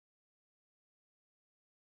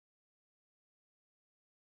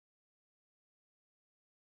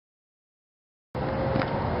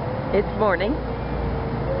It's morning.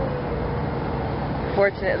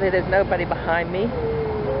 Fortunately, there's nobody behind me.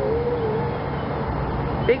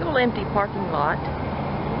 Big ol' empty parking lot.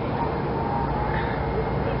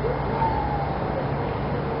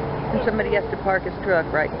 And somebody has to park his truck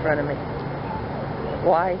right in front of me.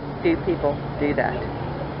 Why do people do that?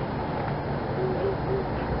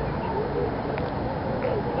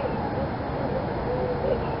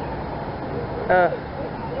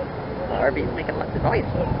 RV's making lots of noise.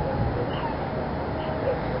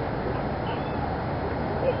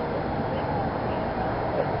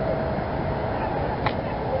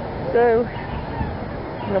 So,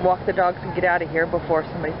 I'm going to walk the dogs and get out of here before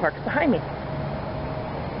somebody parks behind me.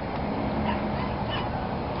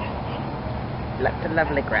 Lots of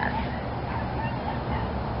lovely grass.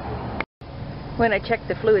 When I checked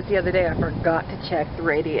the fluids the other day, I forgot to check the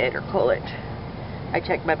radiator coolant. I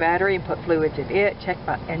checked my battery and put fluids in it, checked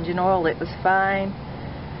my engine oil, it was fine.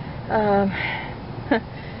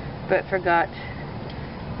 But forgot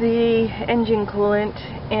the engine coolant,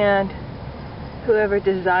 and whoever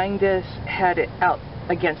designed this had it out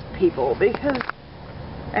against people because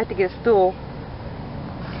I had to get a stool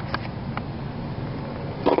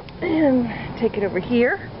and take it over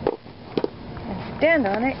here and stand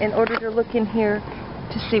on it in order to look in here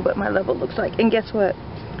to see what my level looks like. And guess what?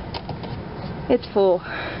 It's full.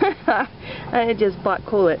 I just bought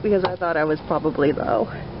coolant because I thought I was probably low.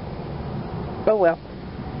 Oh well.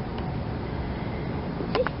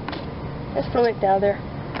 Let's throw it down there.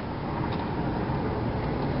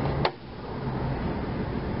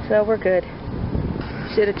 So we're good.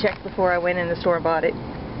 Should have checked before I went in the store and bought it.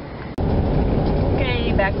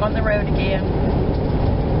 Okay, back on the road again.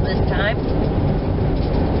 This time,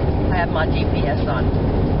 I have my GPS on.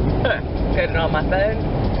 Got it on my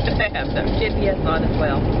phone. I have some GPS on as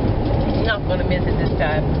well. I'm not going to miss it this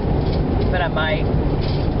time, but I might,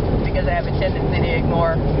 because I have a tendency to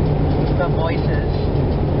ignore the voices.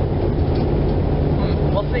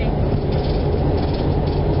 We'll see.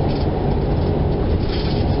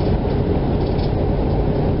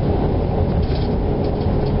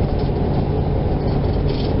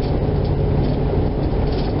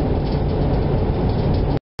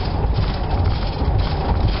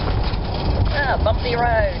 Bumpy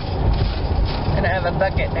road. And I have a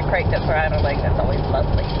bucket and a crate that's rattling. That's always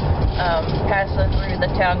lovely. Passing through the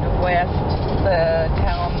town to west, the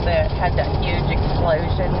town that had that huge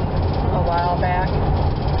explosion a while back.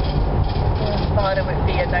 I thought it would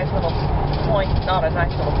be a nice little point, not a nice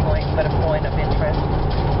little point, but a point of interest.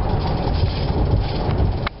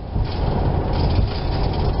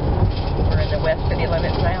 We're in the west city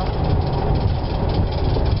limits now.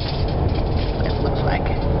 It looks like.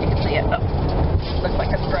 You can see it. Oh. Looks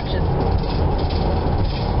like construction.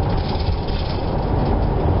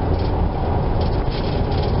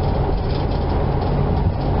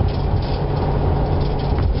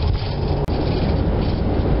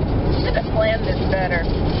 Should have planned this better.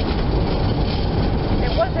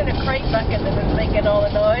 It wasn't a crate bucket that was making all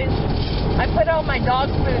the noise. I put all my dog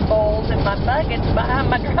food bowls and my buckets behind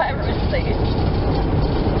my driver's seat.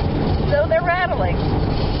 So they're rattling.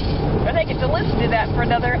 And I get to listen to that for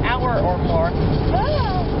another hour or more.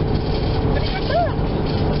 Oh, pretty good stuff.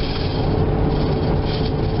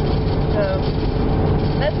 So,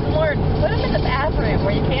 lesson learned. Put them in the bathroom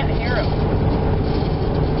where you can't hear them.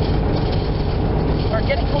 Or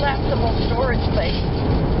get a collapsible storage space.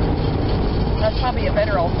 That's probably a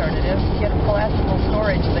better alternative. Get a collapsible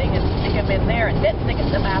storage thing and stick them in there and then stick it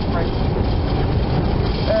in the bathroom.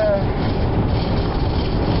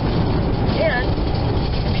 And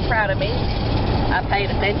proud of me. I paid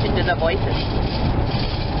attention to the voices.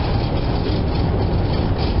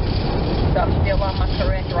 So I'm still on my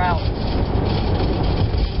correct route.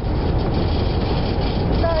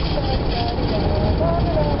 Da, da, da, da, da, da,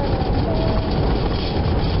 da, da.